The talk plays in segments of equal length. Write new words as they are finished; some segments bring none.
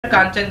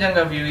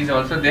Kanchenjunga view is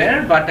also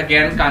there, but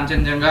again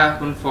Kanchenjunga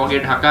kun fog e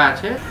dhaka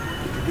ache.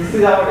 This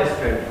is our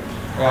restaurant.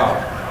 Wow.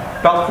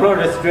 Top floor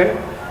restaurant.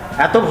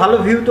 এত ভালো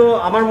view তো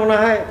আমার মনে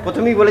হয়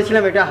প্রথমেই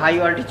বলেছিলাম এটা হাই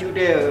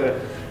অল্টিটিউডে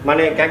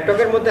মানে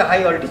গ্যাংটকের মধ্যে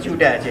হাই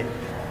অল্টিটিউডে আছে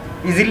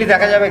ইজিলি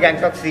দেখা যাবে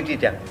গ্যাংটক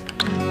সিটিটা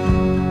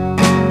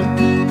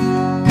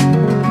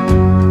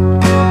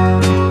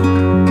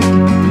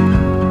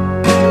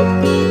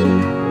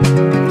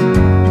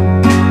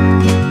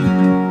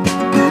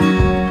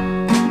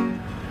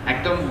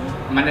একদম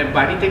মানে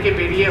বাড়ি থেকে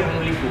বেরিয়ে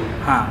হোমলি ফুড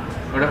হ্যাঁ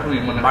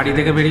ওরকমই মনে বাড়ি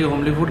থেকে বেরিয়ে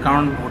হোমলি ফুড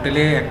কারণ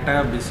হোটেলে একটা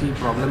বেশি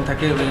প্রবলেম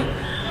থাকে ওই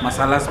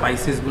মশলা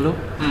স্পাইসেসগুলো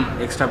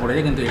এক্সট্রা পড়ে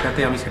যায় কিন্তু এটাতে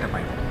আমি সেটা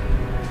পাই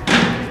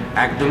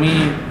একদমই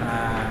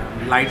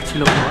লাইট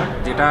ছিল খাবার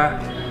যেটা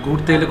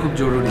ঘুরতে এলে খুব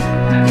জরুরি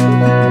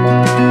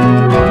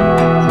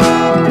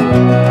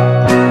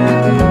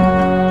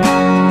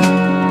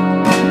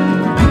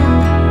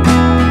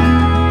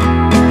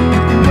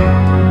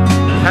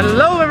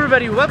Hello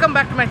everybody, welcome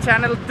back to my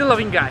channel The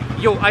Loving Guy.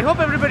 Yo, I hope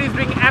everybody is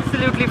doing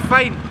absolutely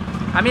fine.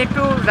 আমি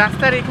একটু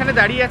রাস্তার এখানে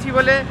দাঁড়িয়ে আছি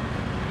বলে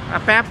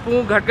প্যাপ পু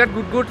ঘটঘট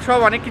গুটগুট সব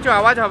অনেক কিছু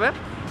আওয়াজ হবে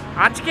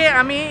আজকে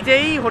আমি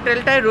যেই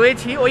হোটেলটায়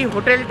রয়েছি ওই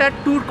হোটেলটার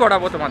ট্যুর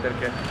করাবো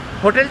তোমাদেরকে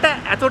হোটেলটা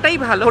এতটাই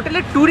ভালো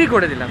হোটেলের ট্যুরই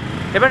করে দিলাম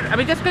এবার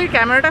আমি জাস্ট ওই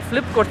ক্যামেরাটা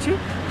ফ্লিপ করছি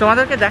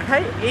তোমাদেরকে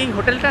দেখাই এই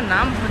হোটেলটার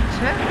নাম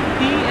হচ্ছে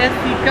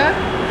Sikkim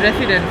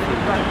রেসিডেন্সি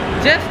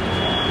জাস্ট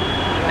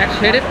এক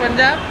শেরে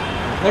পাঞ্জাব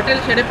হোটেল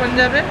শেরে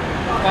পাঞ্জাবের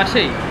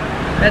পাশেই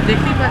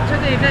দেখতেই পাচ্ছ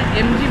যে এটা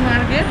এমজি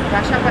মার্গের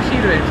পাশাপাশি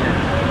রয়েছে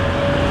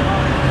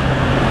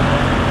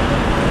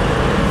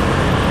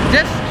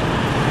জাস্ট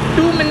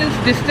 2 মিনিটস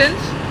ডিস্টেন্স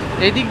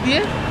এদিক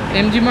দিয়ে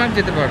এমজি মার্গ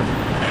যেতে পারবো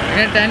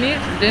এখানে ড্যানির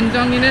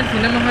ডেনজং ইনের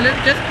সিনেমা হলের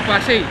জাস্ট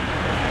পাশেই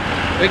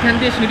ওইখান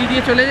দিয়ে সিঁড়ি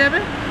দিয়ে চলে যাবে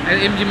আর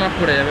এমজি মার্গ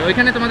পড়ে যাবে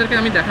ওইখানে তোমাদেরকে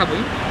আমি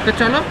দেখাবোই তো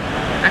চলো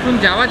এখন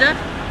যাওয়া যাক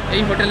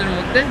এই হোটেলের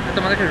মধ্যে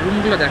তোমাদেরকে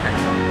রুমগুলো দেখাই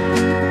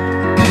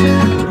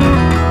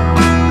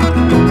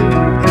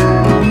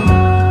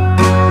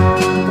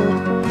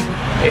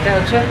এটা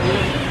হচ্ছে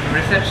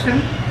রিসেপশন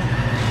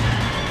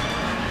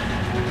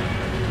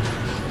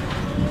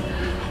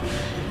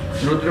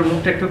রুদ্র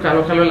মুখটা একটু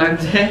কালো কালো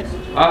লাগছে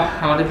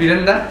আমাদের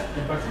বীরেন্দা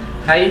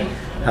হাই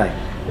হাই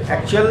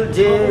অ্যাকচুয়াল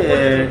যে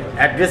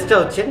অ্যাড্রেসটা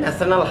হচ্ছে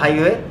national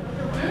highway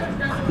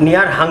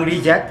near hungry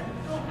Jack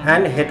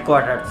and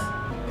headquarters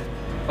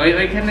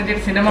ওইখানে যে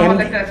সিনেমা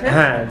হলটা আছে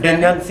হ্যাঁ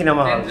ডেনজন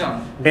সিনেমা হল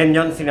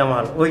ডেনজন সিনেমা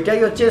হল ওইটাই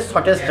হচ্ছে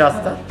শর্টেস্ট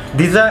রাস্তা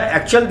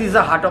this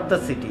R heart of the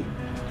city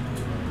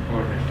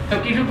তো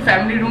কিছু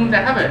ফ্যামিলি রুম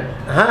দেখাবে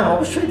হ্যাঁ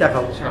অবশ্যই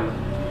দেখাবো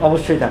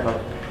অবশ্যই দেখাবো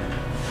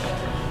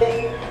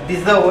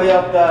this the way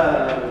of the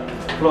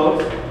floor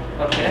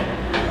ওকে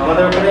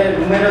আমাদের ওখানে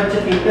রুমের হচ্ছে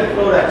তিনটে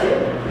ফ্লোর আছে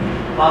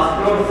first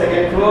floor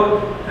second floor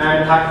and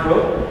third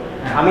floor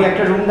আমি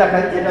একটা রুম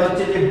দেখাই যেটা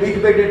হচ্ছে যে বিগ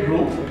বেডেড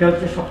রুম এটা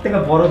হচ্ছে সবথেকে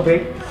বড়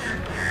বেড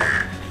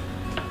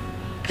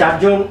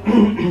চারজন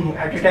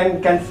এট এ টাইম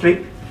ক্যান স্লিপ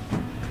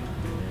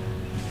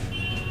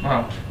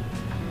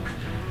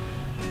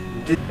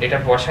এটা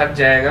বসার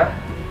জায়গা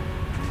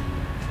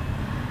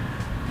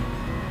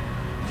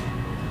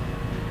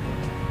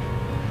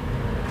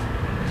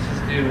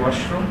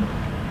ওয়াশরুম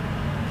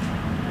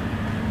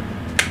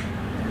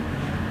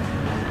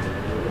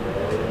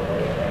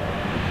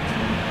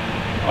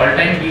অল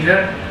টাইম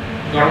গিজার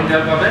গরম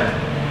জল পাবে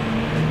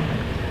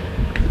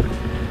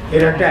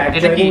এর একটা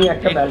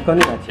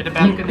ব্যালকনি আছে এটা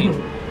ব্যালকনি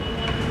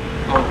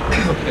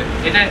ওকে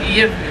এটা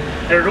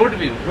রোড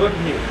ভিউ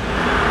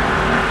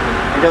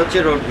এটা হচ্ছে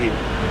রোড ভিউ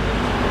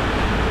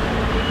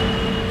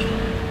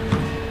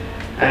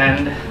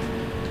এন্ড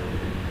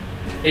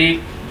এই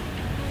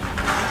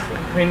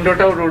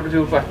উইন্ডোটাও রোড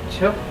ভিউ পাচ্ছ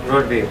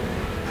রোড ভিউ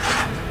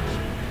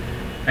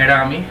এটা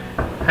আমি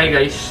হাই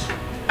গাইস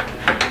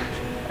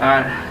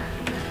আর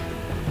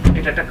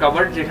এটা একটা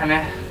কভার যেখানে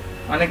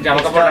অনেক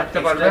জামা কাপড় রাখতে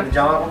পারবে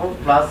জামা কাপড়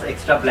plus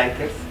extra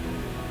blankets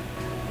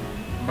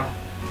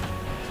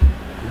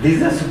This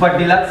is a super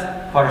deluxe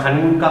for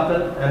honeymoon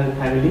couple and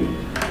family.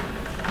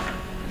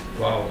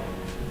 Wow,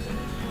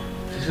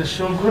 this is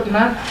so good,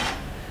 man.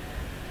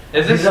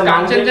 Is this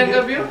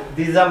Kanchenjunga view?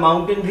 This is a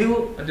mountain view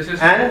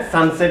and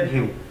sunset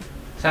view.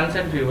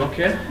 Sunset view,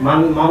 okay.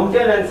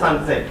 Mountain and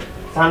sunset,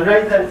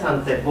 sunrise and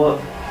sunset both.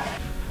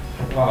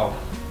 Wow.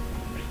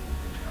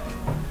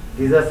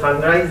 These are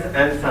sunrise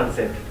and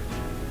sunset.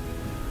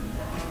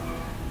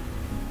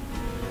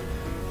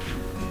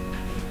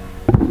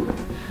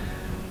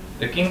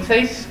 The king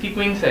size, ki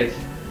queen size?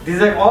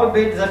 These are all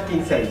beds are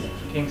king size.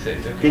 King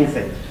size, okay. King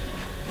size.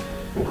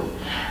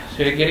 So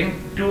you're getting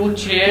 2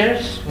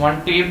 chairs,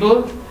 1 table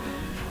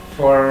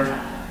for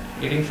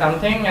eating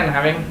something and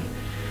having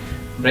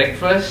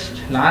breakfast,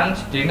 lunch,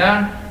 dinner,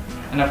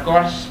 and of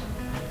course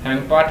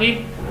having party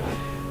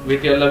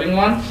with your loving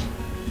ones.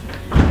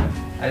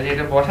 As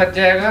এটা বসার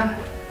জায়গা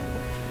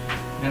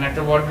এখানে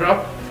একটা wardrobe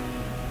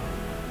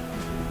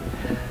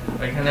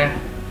এখানে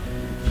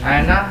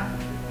আয়না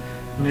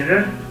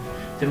mirror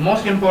the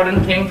most important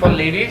thing for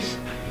ladies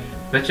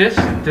which is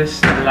this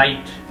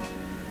light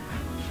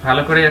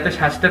ভালো করে যাতে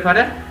সাজতে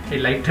পারে এই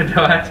লাইটটা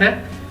দেওয়া আছে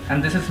and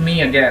this is me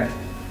again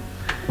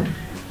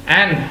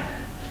And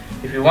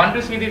if you want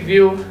to see the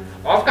view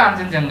of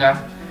Kanchenjunga,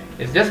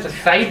 it's just a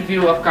side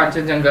view of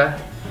Kanchenjunga.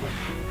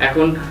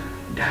 এখন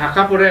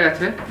ঢাকা পড়ে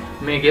গেছে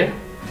মেঘে,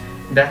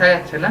 দেখা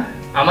যাচ্ছে না।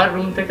 আমার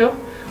রুম থেকেও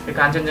এই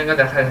কাঞ্চনজঙ্ঘা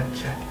দেখা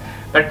যাচ্ছে,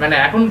 বাট মানে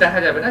এখন দেখা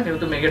যাবে না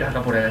যেহেতু মেঘে ঢাকা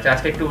পড়ে গেছে।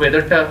 আজকে একটু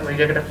ওয়েদারটা ওই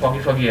জায়গাটা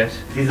foggy আছে।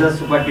 This is a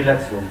super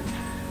deluxe room.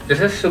 This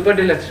is super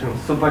deluxe room.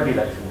 Super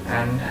deluxe room.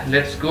 And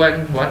let's go and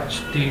watch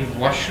the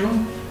washroom.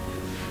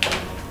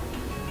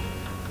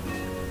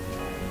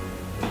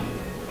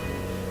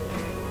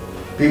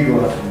 Big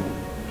washroom.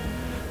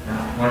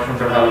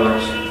 Washroomটা ভালো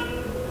লাগছে।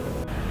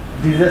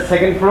 This is a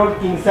second floor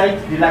king size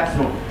deluxe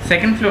room.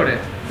 Second floor A?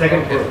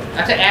 Second floor.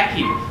 আচ্ছা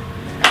একই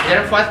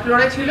যারা first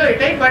ফ্লোরে ছিল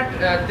এটাই, but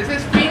this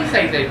is queen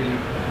size I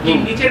believe.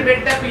 নিচের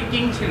বেডটা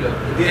কিং ছিল।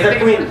 This is a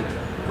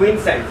queen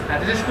size.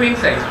 This is queen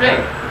size,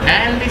 right?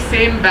 And the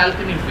same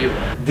balcony view.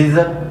 This is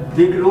a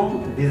big room.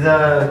 This is a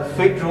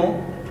suite room.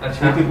 Achha.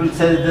 Few people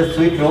say the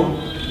suite room.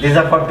 These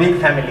are for big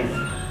families.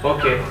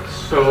 Okay,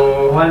 so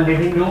One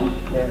living room.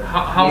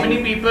 how many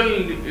people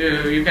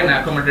you can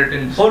accommodate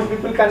in? 4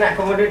 people can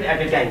accommodate at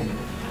a time.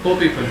 4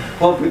 people.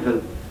 4 people.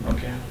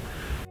 Okay.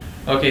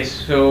 Okay,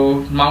 so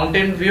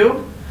mountain view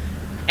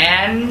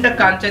and the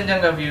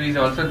Kanchenjunga view is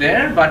also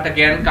there, but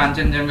again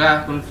Kanchenjunga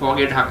এখন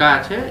ফগে ঢাকা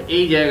আছে,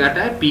 এই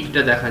জায়গাটায়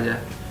পিকটা দেখা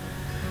যায়।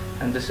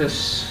 And this is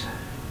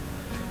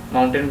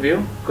mountain view.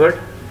 Good.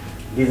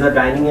 This is a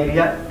dining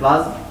area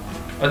plus.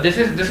 Oh, this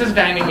is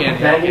dining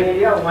area. Dining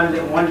area,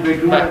 one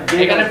bedroom.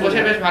 এখানে বসে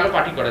বেশ ভালো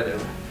পার্টি করা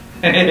যাবে।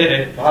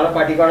 ভালো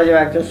পার্টি করা যাবে,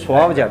 একজন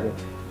শোয়াও যাবে।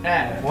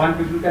 হ্যাঁ, one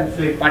people can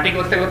sleep. Party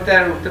করতে করতে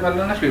আর উঠতে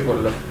পারলো না, শুয়ে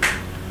পড়লো।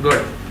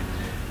 Good.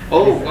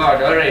 Oh god,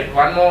 alright,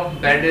 one more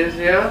bed is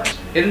here.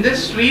 In this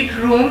suite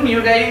room,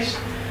 you guys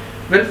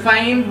will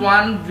find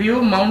one view,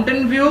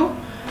 mountain view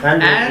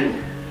and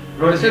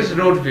this is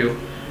road view.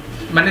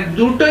 মানে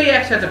দুটোই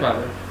একসাথে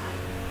পাবে।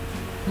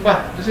 বাহ,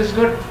 this is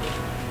good.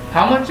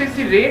 How much is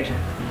the rate?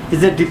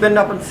 Is it depend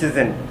upon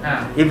season?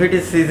 If it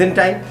is season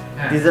time,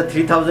 this is a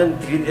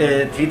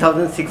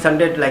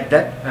 3,600 like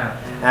that.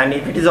 And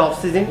if it is off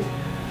season,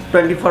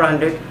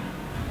 2,400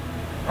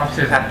 off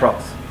season approx.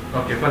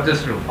 Okay, for this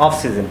room. Off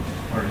season.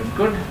 Alright,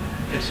 good.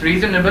 It's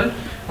reasonable.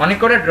 অনেক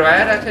কটা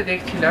drawer আছে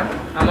দেখছিলাম,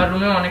 আমার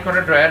রুমে অনেক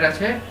কটা drawer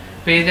আছে।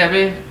 পেয়ে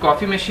যাবে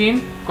coffee machine,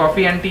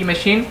 coffee and T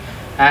machine,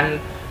 and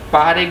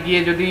পাহাড়ে গিয়ে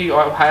যদি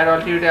হায়ার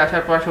অল্টিটিউডে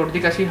আসার পর সর্দি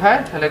কাশি হয়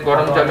তাহলে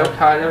গরম জলও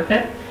খাওয়া যাবে,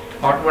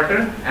 hot water.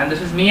 And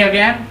this is me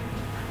again.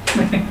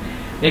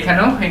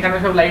 এখানেও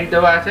সব লাইট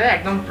দেওয়া আছে,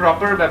 একদম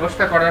প্রপার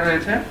ব্যবস্থা করা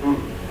রয়েছে।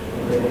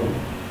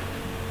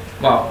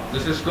 Wow,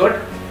 this is good.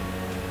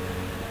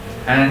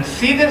 And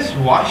see this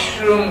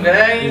washroom,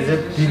 guys. This is the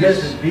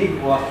biggest big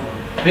washroom.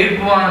 Big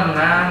one,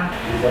 man.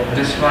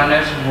 This one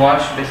is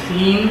wash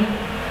basin.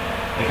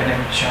 এখানে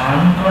চান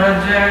করার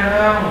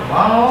জায়গা,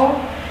 wow.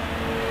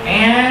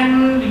 And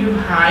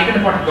এখানে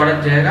পটি করার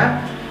জায়গা।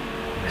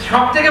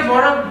 সব থেকে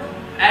বড়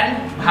and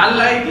ভালো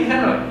লাগে কি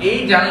জানো, এই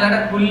জানলাটা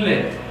খুললে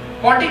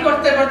পটি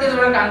করতে করতে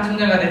তোমরা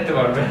কাঞ্চনজঙ্ঘা দেখতে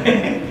পারবে।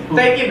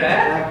 তাই কি না?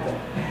 একদম।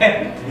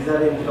 These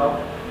are in top.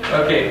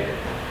 Okay.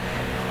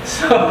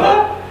 So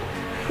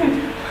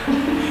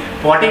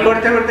পটি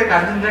করতে করতে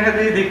কাঞ্চনজঙ্ঘা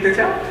যদি দেখতে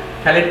চাও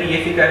তাহলে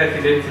টিএসি কার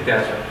রেসিডেন্সিতে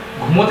আসো।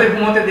 ঘুমোতে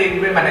ঘুমোতে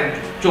দেখবে, মানে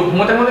চোখ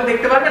ঘুমোতে ঘুমোতে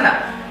দেখতে পারবে না,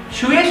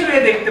 শুয়ে শুয়ে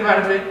দেখতে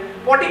পারবে,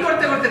 পটি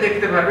করতে করতে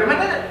দেখতে পারবে,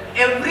 মানে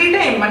এভরি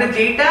টাইম, মানে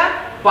যেটা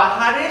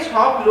পাহাড়ে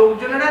সব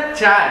লোকজনেরা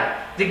চায়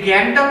যে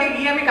গ্যাংটকে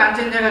গিয়ে আমি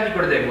কাঞ্চনজঙ্ঘা কি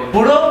করে দেখবো।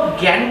 পুরো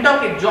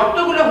গ্যাংটকে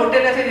যতগুলো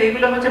হোটেল আছে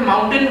যেগুলো হচ্ছে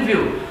মাউন্টেন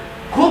ভিউ,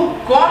 খুব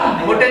কম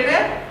হোটেলে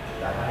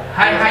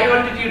হাই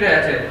অল্টিটিউডে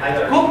আছে,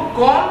 খুব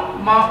কম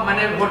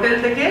মানে হোটেল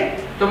থেকে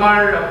তোমার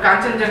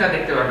কাঞ্চনজঙ্ঘা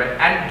দেখতে পারবে।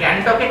 এন্ড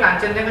গ্যাংটকে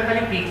কাঞ্চনজঙ্ঘা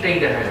খালি পিকটাই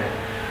দেখা যায়,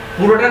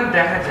 পুরোটা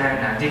দেখা যায়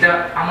না, যেটা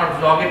আমার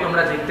ব্লগে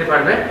তোমরা দেখতে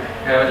পারবে।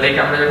 লাইক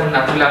আমরা যখন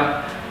নাথুলা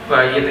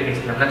ইয়েতে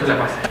গেছিলাম, নাথুলা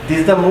পাসে। This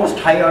is the most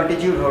high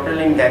altitude hotel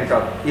in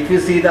Gangtok. If you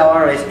see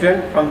our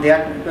restaurant from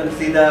there, you can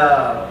see the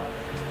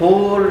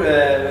whole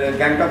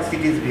Gangtok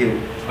city's view.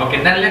 Okay,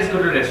 then let's go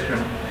to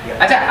restaurant.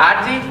 আচ্ছা, আর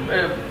যে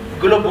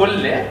গুলো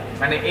বললে,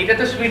 মানে এইটা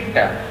তো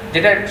সুইটটা,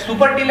 যেটা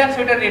সুপার ডিলাক্স,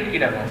 ওটার rate কি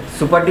রকম?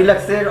 সুপার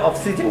ডিলাক্স এর অফ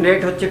সিজন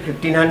রেট হচ্ছে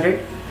 1500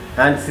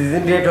 and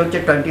season rate হচ্ছে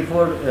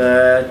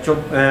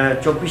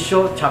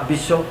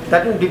 2400-2600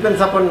 that depends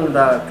upon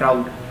the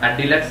crowd. আর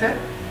ডিলাক্সের?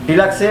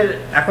 ডিলাক্সের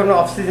এখন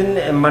অফ সিজন,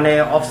 মানে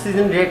অফ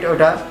সিজন রেট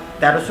ওটা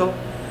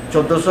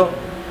 1300-1400,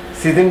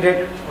 সিজন রেট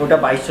ওটা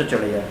 2200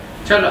 চলে যায়।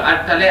 চলো, আর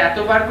তাহলে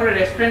এতবার করে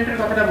রেস্টুরেন্টের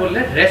কথাটা বললে,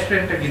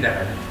 রেস্টুরেন্টটা কি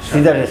দেখা যায়?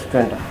 See the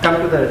restaurant. Come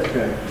to the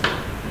restaurant.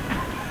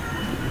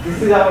 This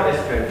is our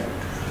restaurant.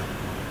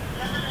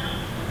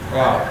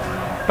 Wow.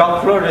 Top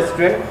floor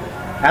restaurant.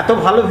 এত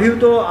ভালো ভিউ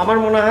তো আমার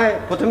মনে হয়,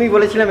 প্রথমেই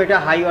বলেছিলাম এটা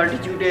হাই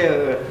অল্টিটিউডে,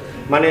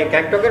 মানে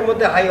গ্যাংটকের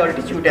মধ্যে হাই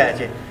অল্টিটিউডে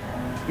আছে,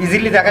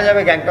 ইজিলি দেখা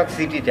যাবে গ্যাংটক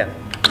সিটিটা,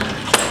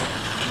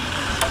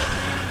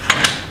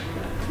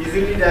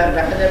 ইজিলি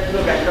দেখা যায়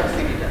পুরো গ্যাংটক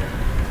সিটিটা।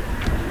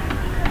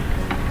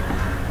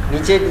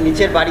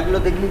 নিচের বাড়িগুলো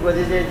দেখলেই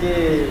বোঝা যায় যে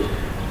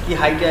কি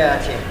হাইটে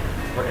আছে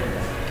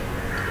হোটেলটা।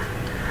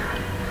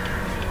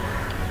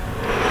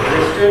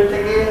 রেস্টুরেন্ট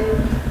থেকে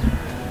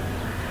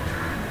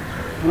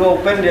পুরো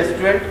ওপেন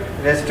রেস্টুরেন্ট,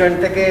 রেস্টুরেন্ট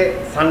থেকে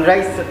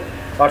সানরাইজ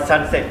আর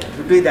সানসেট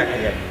দুটোই দেখা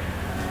যায়।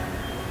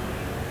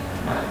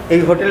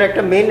 এই হোটেলের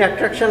একটা মেইন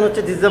অ্যাট্রাকশন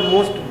হচ্ছে, this the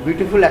most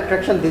beautiful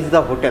attraction, this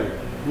the hotel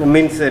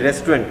means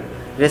restaurant.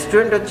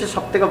 Restaurant হচ্ছে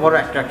সবথেকে বড়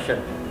অ্যাট্রাকশন।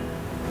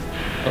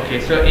 ওকে,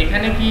 সো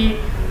এখানে কি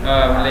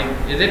like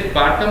is it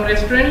bar come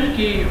restaurant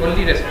কি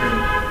only restaurant?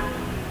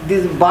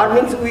 This bar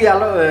means we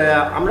allow,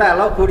 আমরা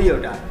অ্যালাউ করি,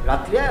 ওটা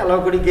রাত্রে অ্যালাউ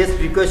করি। গেস্ট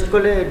রিকোয়েস্ট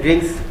করলে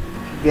ড্রিঙ্কস,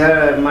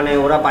 মানে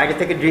ওরা বাইরে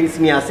থেকে ড্রিঙ্কস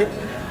নিয়ে আসে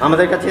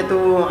আমাদের কাছে, তো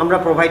আমরা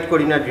প্রোভাইড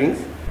করি না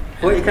ড্রিঙ্কস।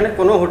 তো এখানে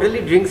কোনো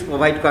হোটেলই ড্রিঙ্কস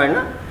প্রোভাইড করে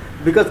না,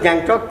 বিকজ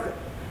গ্যাংটক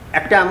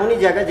একটা এমনই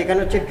জায়গা যেখানে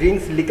হচ্ছে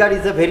drinks, liquor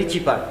is a very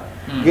cheaper.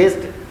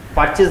 Guest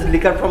purchase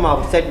liquor from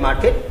outside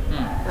market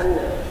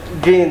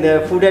and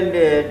food and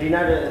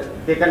dinner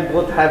they can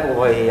both have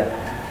over here.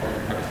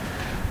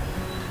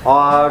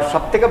 আর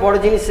সবথেকে বড়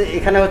জিনিস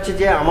এখানে হচ্ছে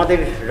যে আমাদের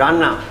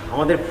রান্না,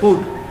 আমাদের food,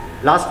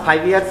 last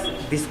 5 years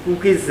this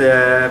cook is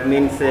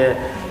means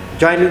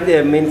join with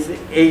means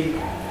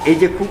এই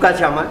যে কুক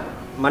আছে আমার,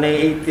 মানে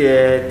এই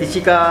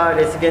তিচিকা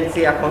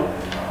রেসিডেন্সি এখন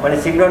মানে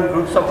সিমরন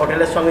গ্রুপস অফ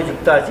হোটেলের সঙ্গে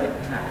যুক্ত আছে।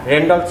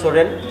 রেন্ডল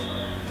সোরেন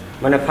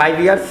মানে 5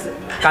 years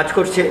কাজ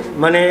করছে।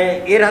 মানে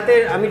এর হাতে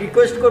আমি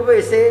রিকোয়েস্ট করবো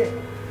এসে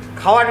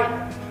খাওয়ার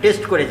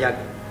টেস্ট করে যাক।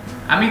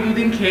 আমি 2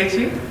 দিন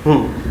খেয়েছি।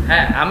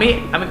 হ্যাঁ, আমি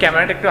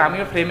ক্যামেরাটা একটু,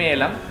 আমিও ফ্রেমে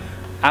এলাম।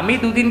 আমি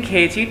 2 দিন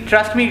খেয়েছি,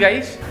 ট্রাস্ট মি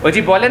গাইস। ওই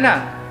যে বলে না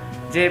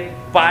যে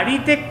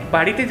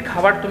বাড়িতে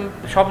খাবার, তুমি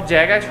সব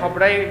জায়গায়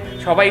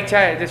সবাই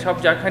চায় যে সব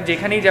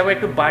যেখানেই যাবো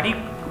একটু বাড়ি,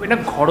 এটা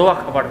ঘরোয়া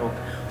খাবার হোক,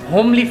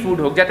 হোমলি ফুড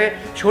হোক, যাতে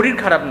শরীর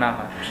খারাপ না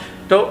হয়।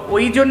 তো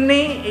ওই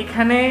জন্যেই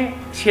এখানে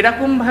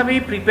সেরকমভাবেই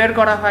প্রিপেয়ার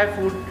করা হয়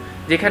ফুড,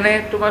 যেখানে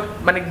তোমার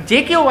মানে যে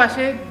কেউ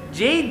আসে,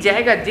 যেই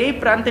জায়গা, যেই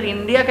প্রান্তের,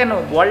 ইন্ডিয়া কেন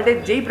ওয়ার্ল্ডের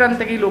যেই প্রান্ত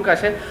থেকেই লোক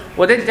আসে,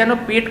 ওদের যেন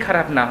পেট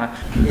খারাপ না হয়।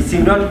 এই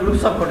সিমরন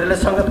গ্রুপস অফ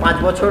হোটেলের সঙ্গে 5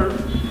 বছর,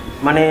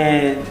 মানে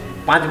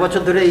 5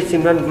 বছর ধরে এই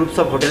সিমরন গ্রুপস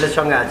অফ হোটেলের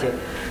সঙ্গে আছে।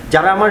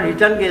 যারা আমার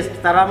রিটার্ন গেস্ট,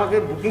 তারা আমাকে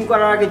বুকিং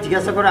করার আগে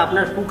জিজ্ঞাসা করে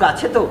আপনার কুক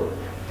আছে তো।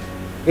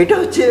 এটা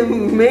হচ্ছে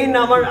মেইন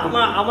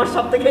আমার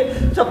সব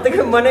থেকে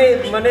মানে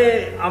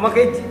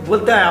আমাকে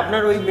বলতে হয়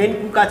আপনার ওই মেইন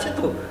কুক আছে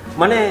তো,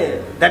 মানে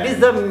that is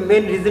the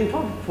main reason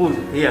for food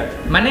here.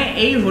 মানে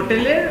এই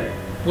হোটেলের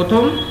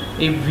প্রথম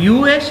এই ভিউ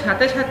এর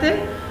সাথে সাথে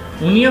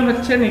উনিও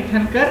হচ্ছেন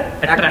এখানকার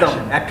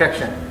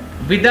অ্যাট্রাকশন।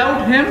 উইদাউট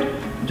হেম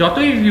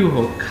যতই ভিউ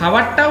হোক,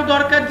 খাবারটাও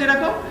দরকার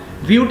যেরকম,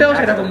 ভিউটাও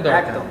সেরকম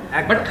দরকার।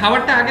 বাট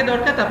খাবারটা আগে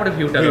দরকার, তারপরে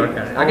ভিউটা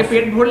দরকার। আগে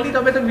পেট ভরলি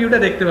তবে তো ভিউটা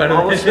দেখতে পারবে।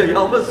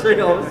 অবশ্যই।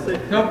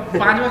 তো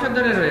 5 বছর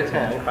ধরে রয়েছে।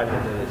 হ্যাঁ, 5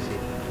 বছর রয়েছি।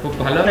 খুব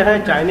ভালো। এখানে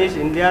চাইনিজ,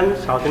 ইন্ডিয়ান,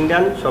 সাউথ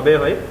ইন্ডিয়ান সবে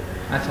হয়।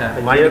 আচ্ছা,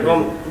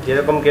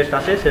 যেরকম গেস্ট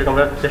আসে সেরকম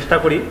আমরা চেষ্টা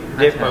করি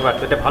যে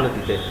বাচ্চাটা ভালো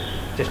দিতে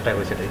চেষ্টা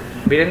করি। সেটাই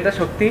বীরেন্দ্র,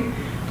 সত্যি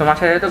তোমার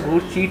সাথে তো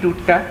ঘুরছি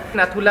ট্যুরটা,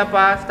 নাথুলা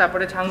পাস,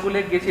 তারপরে ছাঙ্গুলে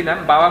গেছিলাম,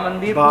 বাবা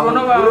মন্দির,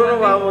 পুরনো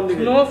বাবা মন্দির,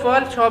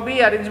 স্নোফল সবই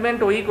অ্যারেঞ্জমেন্ট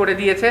ওই করে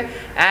দিয়েছে।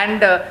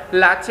 অ্যান্ড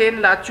লাচেন,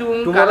 লাচুং,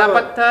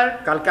 কালাপাত্থর,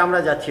 কালকে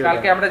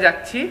আমরা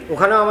যাচ্ছি।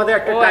 ওখানেও আমাদের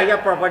একটা টাই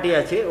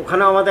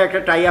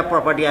আপ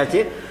প্রপার্টি আছে।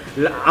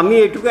 আমি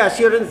এটুকু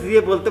অ্যাসিওরেন্স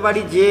দিয়ে বলতে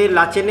পারি যে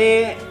লাচেনে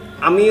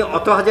আমি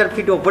অত 1000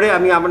 ফিট ওপরে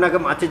আমি আপনাকে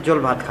মাছের ঝোল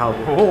ভাত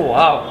খাওয়াবো। ও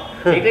ওয়াও,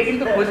 এটা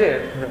কিন্তু খোঁজে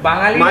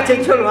বাঙালি মাছের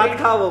ঝোল ভাত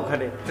খাওয়াবো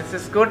ওখানে। This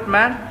is good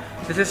man,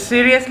 this is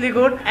seriously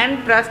good and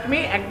trust me,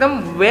 একদম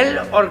ওয়েল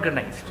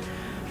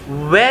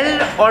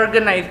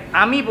অর্গানাইজড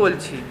আমি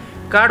বলছি।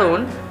 কারণ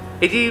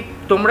এই যে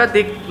তোমরা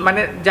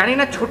মানে জানি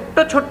না,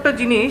 ছোট্ট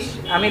জিনিস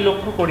আমি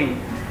লক্ষ্য করি।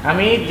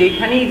 আমি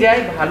যেখানেই যাই,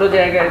 ভালো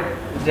জায়গায়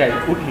যাই,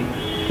 উঠি,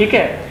 ঠিক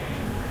আছে।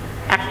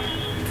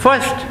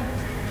 ফার্স্ট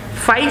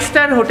 5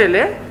 স্টার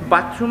হোটেলে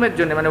বাথরুমের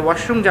জন্য, মানে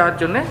ওয়াশরুম যাওয়ার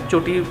জন্য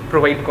চটি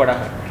প্রোভাইড করা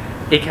হয়,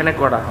 এখানে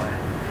করা হয়।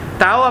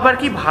 তাও আবার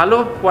কি ভালো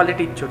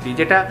কোয়ালিটির চটি,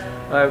 যেটা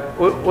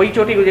ওই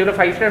চটি যেগুলো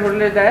 5 স্টার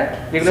হোটেলে দেয়,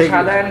 যেগুলো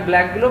সাদা অ্যান্ড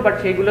ব্ল্যাকগুলো, বাট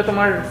সেইগুলো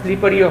তোমার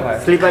স্লিপারিও হয়।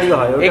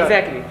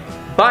 এক্স্যাক্টলি।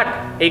 বাট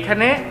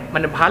এখানে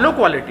মানে ভালো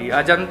কোয়ালিটি,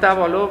 অজন্তা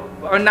বলো,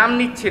 নাম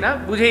নিচ্ছি না,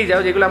 বুঝেই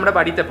যাও, যেগুলো আমরা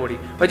বাড়িতে পড়ি।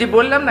 ওই যে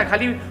বললাম না,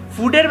 খালি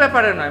ফুডের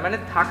ব্যাপারে নয়, মানে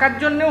থাকার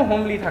জন্যও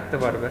হোমলি থাকতে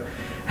পারবে।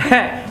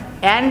 হ্যাঁ,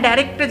 অ্যান্ড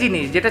আরেকটা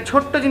জিনিস, যেটা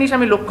ছোট্ট জিনিস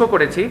আমি লক্ষ্য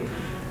করেছি,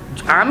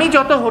 আমি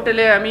যত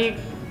হোটেলে আমি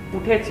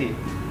উঠেছি,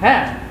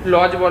 হ্যাঁ,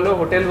 লজ বলো,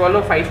 হোটেল বলো,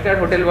 5 স্টার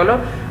হোটেল বলো,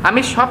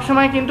 আমি সব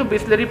সময় কিন্তু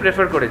বিসলেরি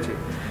প্রেফার করেছি।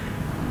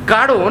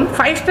 কারণ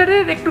 5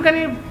 স্টারের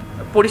একটুখানি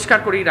পরিষ্কার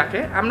করেই রাখে।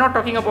 I am not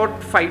talking about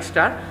 5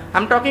 star, I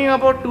am talking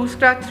about 2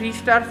 star, 3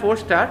 star, 4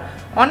 star.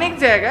 অনেক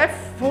জায়গায়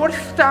 4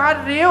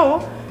 স্টারেও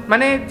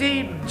মানে যেই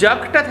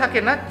জাগটা থাকে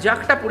না,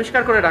 জাগটা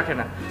পরিষ্কার করে রাখে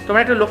না।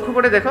 তোমরা একটু লক্ষ্য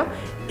করে দেখো।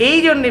 এই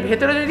জন্যে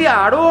ভেতরে যদি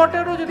আরও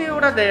ওয়াটারও যদি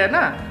ওরা দেয়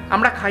না,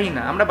 আমরা খাই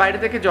না, আমরা বাইরে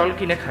থেকে জল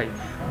কিনে খাই।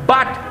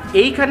 বাট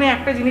এইখানে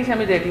একটা জিনিস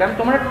আমি দেখলাম,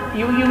 তোমরা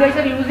ইউ গাইস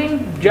আর ইউজিং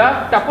জাগ,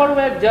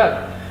 টাপারওয়্যার জাগ,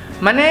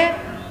 মানে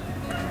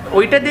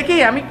ওইটা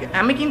দেখেই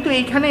আমি কিন্তু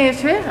এইখানে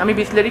এসে আমি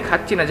বিসলেরি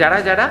খাচ্ছি না।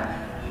 যারা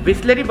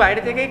বিসলেরি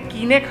বাইরে থেকে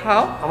কিনে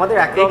খাও, আমাদের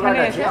এখানে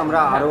আছে, আমরা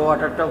আরও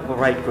ওয়াটারটাও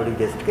প্রোভাইড করি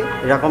গেস্টকে,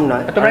 এরকম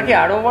নয়। তোমরা কি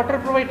আরও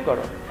ওয়াটার প্রোভাইড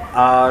করো?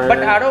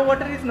 But RO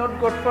water is not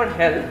good for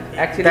health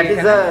actually. That is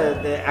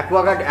the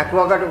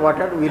aquaguard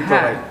water we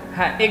provide.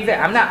 হ্যাঁ,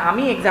 এক্স্যাক্ট।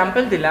 আমি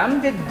এক্সাম্পল দিলাম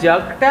যে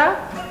জাগটা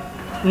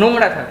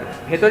নোংরা থাকে।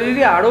 ভেতরে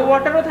যদি আরও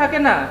ওয়াটারও থাকে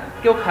না,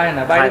 কেউ খায়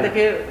না, বাইরে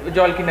থেকে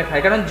জল কিনে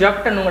খায়, কারণ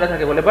জগটা নোংরা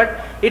থাকে বলে। But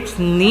it's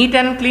neat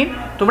and clean.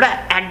 তোমরা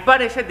একবার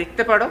এসে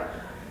দেখতে পারো,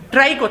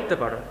 ট্রাই করতে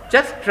পারো,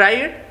 জাস্ট ট্রাই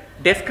ইট।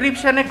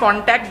 ডেসক্রিপশানে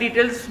কন্ট্যাক্ট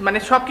ডিটেলস মানে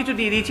সব কিছু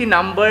দিয়ে দিয়েছি,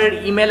 নাম্বার,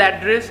 ইমেল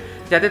অ্যাড্রেস,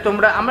 যাতে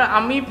তোমরা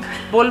আমি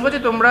বলবো যে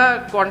তোমরা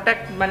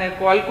কন্ট্যাক্ট মানে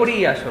কল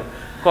করেই আসো,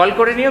 কল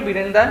করে নিও,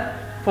 বীরেনদা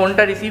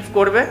ফোনটা রিসিভ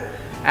করবে।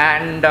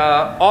 অ্যান্ড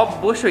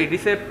অবশ্যই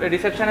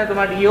রিসেপশনে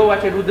তোমার ইয়েও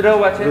আছে,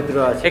 রুদ্রও আছে,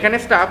 এখানে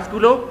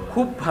স্টাফসগুলো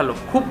খুব ভালো,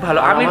 খুব ভালো।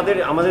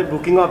 আমাদের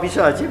বুকিং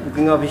অফিসও আছে,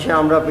 বুকিং অফিসে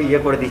আমরা ইয়ে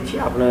করে দিচ্ছি,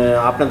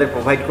 আপনাদের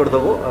প্রোভাইড করে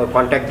দেবো,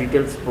 কন্ট্যাক্ট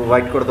ডিটেলস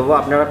প্রোভাইড করে দেবো।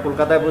 আপনারা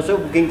কলকাতায় বসেও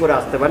বুকিং করে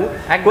আসতে পারেন,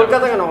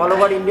 কলকাতা কেন অল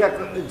ওভার ইন্ডিয়া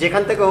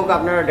যেখান থেকে হোক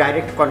আপনারা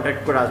ডাইরেক্ট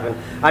কন্ট্যাক্ট করে আসবেন।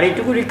 আর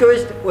এইটুকু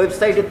রিকোয়েস্ট,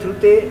 ওয়েবসাইটের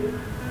থ্রুতে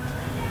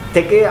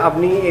থেকে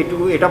আপনি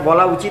এইটুকু, এটা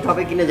বলা উচিত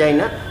হবে কিনা জানি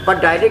না, বাট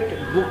ডাইরেক্ট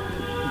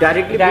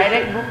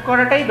বুক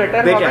করাটাই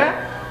বেটার হবে।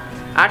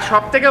 আর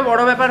সব থেকে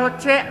বড় ব্যাপার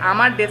হচ্ছে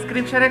আমার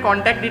ডেসক্রিপশনে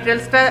কন্ট্যাক্ট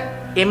ডিটেলসটা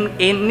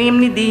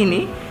এমনি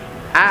দিইনি,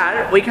 আর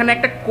ওইখানে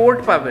একটা কোড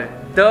পাবে,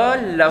 দ্য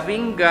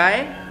লাভিং গাই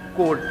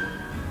কোড।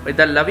 ওই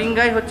দ্য লাভিং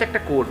গাই হচ্ছে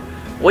একটা কোড,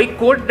 ওই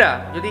কোডটা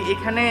যদি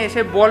এখানে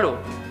এসে বলো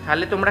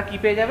তাহলে তোমরা কি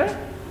পেয়ে যাবে?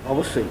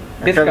 অবশ্যই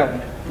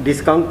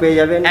ডিসকাউন্ট পেয়ে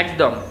যাবেন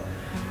একদম।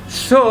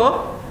 সো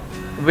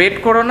ওয়েট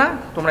করো না,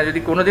 তোমরা যদি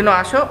কোনোদিনও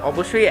আসো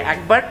অবশ্যই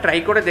একবার ট্রাই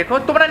করে দেখো,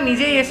 তোমরা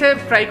নিজেই এসে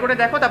ট্রাই করে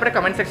দেখো, তারপরে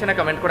কমেন্ট সেকশনে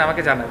কমেন্ট করে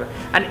আমাকে জানাবে।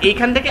 আর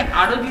এইখান থেকে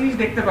আরও জিনিস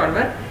দেখতে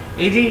পারবে,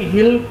 এই যে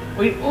হিল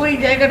ওই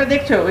জায়গাটা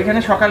দেখছো, ওইখানে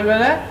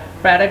সকালবেলা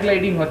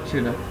প্যারাগ্লাইডিং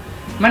হচ্ছিল,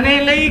 মানে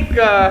লাইক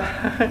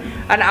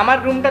আর আমার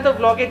রুমটা তো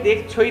ব্লগে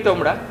দেখছোই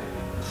তোমরা।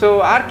 সো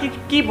আর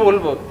কি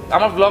বলবো,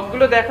 আমার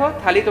ব্লগগুলো দেখো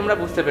তাহলে তোমরা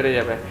বুঝতে পেরে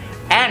যাবে।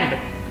 অ্যান্ড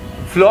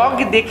ব্লগ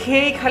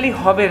দেখেই খালি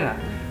হবে না,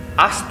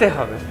 আসতে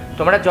হবে।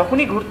 তোমরা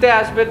যখনই ঘুরতে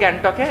আসবে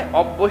গ্যাংটকে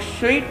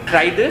অবশ্যই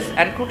ট্রাই দিস।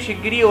 অ্যান্ড খুব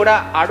শিগগিরই ওরা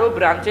আরও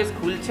ব্রাঞ্চেস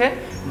খুলছে,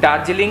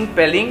 দার্জিলিং,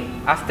 পেলিং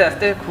আস্তে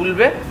আস্তে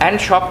খুলবে, অ্যান্ড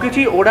সব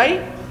কিছুই ওরাই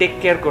টেক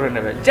কেয়ার করে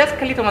নেবে। জাস্ট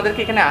খালি তোমাদেরকে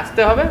এখানে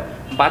আসতে হবে,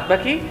 বাদ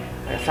বাকি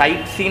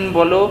সাইট সিন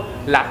বলো,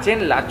 লাচেন,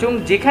 লাচুং,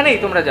 যেখানেই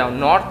তোমরা যাও,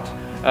 north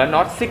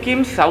Sikkim,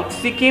 south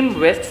Sikkim,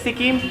 West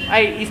Sikkim,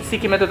 আর ইস্ট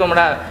সিকিমে তো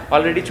তোমরা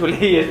অলরেডি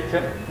চলেই এসছো।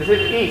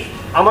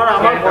 আমার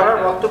বলার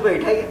বক্তব্য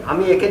এটাই,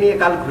 আমি একে নিয়ে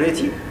কাল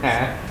ঘুরেছি।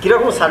 হ্যাঁ,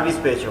 কিরকম সার্ভিস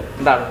পেয়েছো?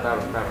 দারুণ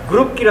দারুণ দারুণ।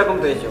 গ্রুপ কিরকম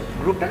পেয়েছো?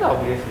 গ্রুপটা তো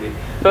অবভিয়াসলি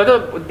তো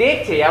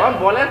দেখছে, আমার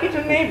বলার কিছু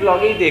নেই,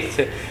 ব্লগেই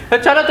দেখছে। তো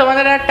চলো,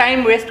 তোমাদের আর টাইম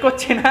ওয়েস্ট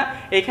করছি না,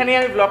 এখানেই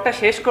আমি ব্লগটা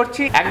শেষ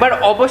করছি। একবার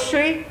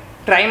অবশ্যই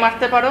ট্রাই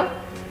মারতে পারো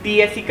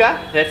টিএসিকা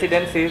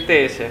রেসিডেন্সিতে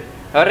এসে।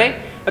 অলরাইট,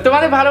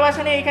 তোমাদের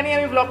ভালোবাসা নিয়ে এখানেই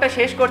আমি ব্লগটা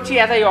শেষ করছি।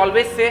 As I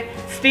always say,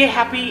 stay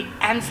happy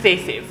and stay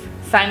safe.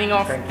 Signing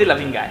off, the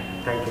loving guy.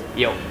 Thank you.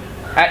 ইয়ো,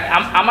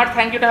 আমার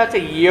থ্যাংক ইউটা হচ্ছে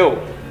ইয়ো,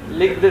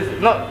 like this,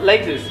 no like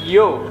this,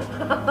 ইয়ো।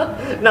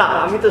 না,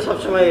 আমি তো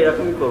সবসময়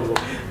এরকমই করবো।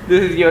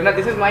 দিস ইজ ইয়ো, না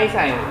দিস ইজ মাই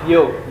সাইন,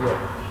 ইয়ো।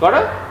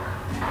 করো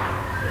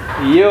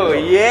ইয়ো,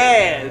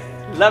 ইয়েস,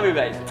 লাভ ইউ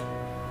গাইস।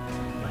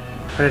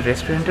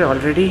 রেস্টুরেন্টে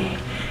অলরেডি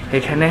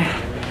এখানে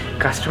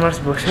কাস্টমার্স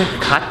বসে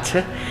খাচ্ছে,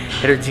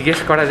 একটু জিজ্ঞেস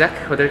করা যাক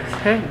ওদের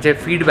কাছে যে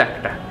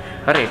ফিডব্যাকটা,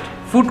 রাইট,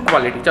 ফুড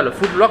কোয়ালিটি। চলো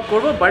ফুড ব্লগ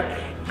করবো, বাট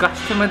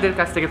কাস্টমারদের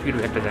কাছ থেকে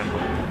ফিডব্যাকটা জানবো।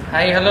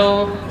 হাই, হ্যালো,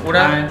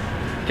 ওরা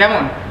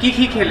কেমন, কি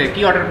খেলে,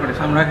 কি অর্ডার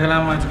করেছে? আমরা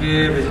খেলাম আজকে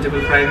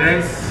ভেজিটেবল ফ্রাইড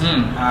রাইস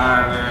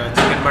আর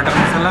চিকেন বাটার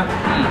মশলা।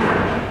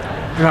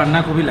 রান্না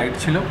খুবই লাইট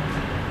ছিল,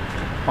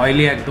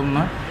 অয়েলি একদম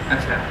না।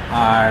 আচ্ছা,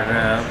 আর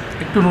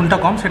একটু নুনটা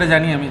কম, সেটা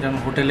জানি আমি, যেমন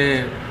হোটেলে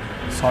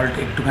সল্ট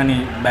একটুখানি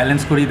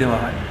ব্যালেন্স করেই দেওয়া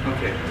হয়।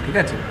 ওকে, ঠিক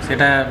আছে,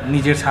 সেটা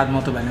নিজের স্বাদ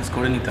মতো ব্যালেন্স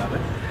করে নিতে হবে।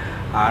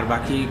 আর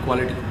বাকি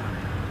কোয়ালিটি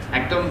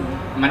একদম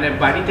মানে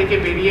বাড়ি থেকে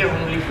বেরিয়ে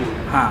হোমলি ফুড।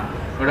 হ্যাঁ,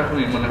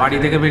 ওরকমই মনে, বাড়ি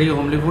থেকে বেরিয়ে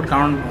হোমলি ফুড।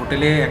 কারণ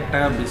হোটেলে একটা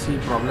বেশি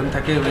প্রবলেম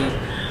থাকে, ওই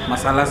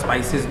মশালা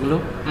স্পাইসেসগুলো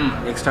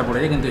এক্সট্রা পড়ে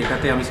যায়, কিন্তু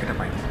এটাতে আমি সেটা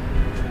পাই না।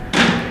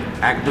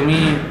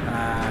 একদমই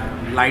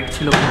লাইট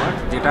ছিল খাবার,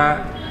 যেটা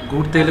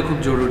ঘুরতে এলে খুব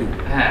জরুরি।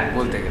 হ্যাঁ,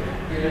 বলতে গেলে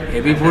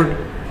হেভি ফুড,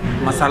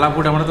 মশালা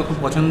ফুড আমরা তো খুব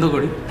পছন্দ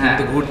করি,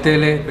 কিন্তু ঘুরতে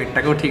এলে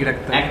পেটটাকেও ঠিক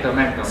রাখতে হবে, একদম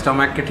একদম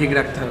স্টমাককে ঠিক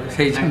রাখতে হবে,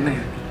 সেই জন্যই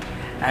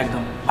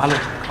একদম ভালো,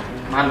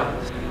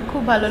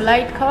 খুব ভালো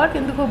লাইট খাবার,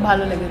 কিন্তু খুব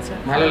ভালো লেগেছে,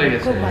 ভালো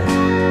লেগেছে, খুব ভালো।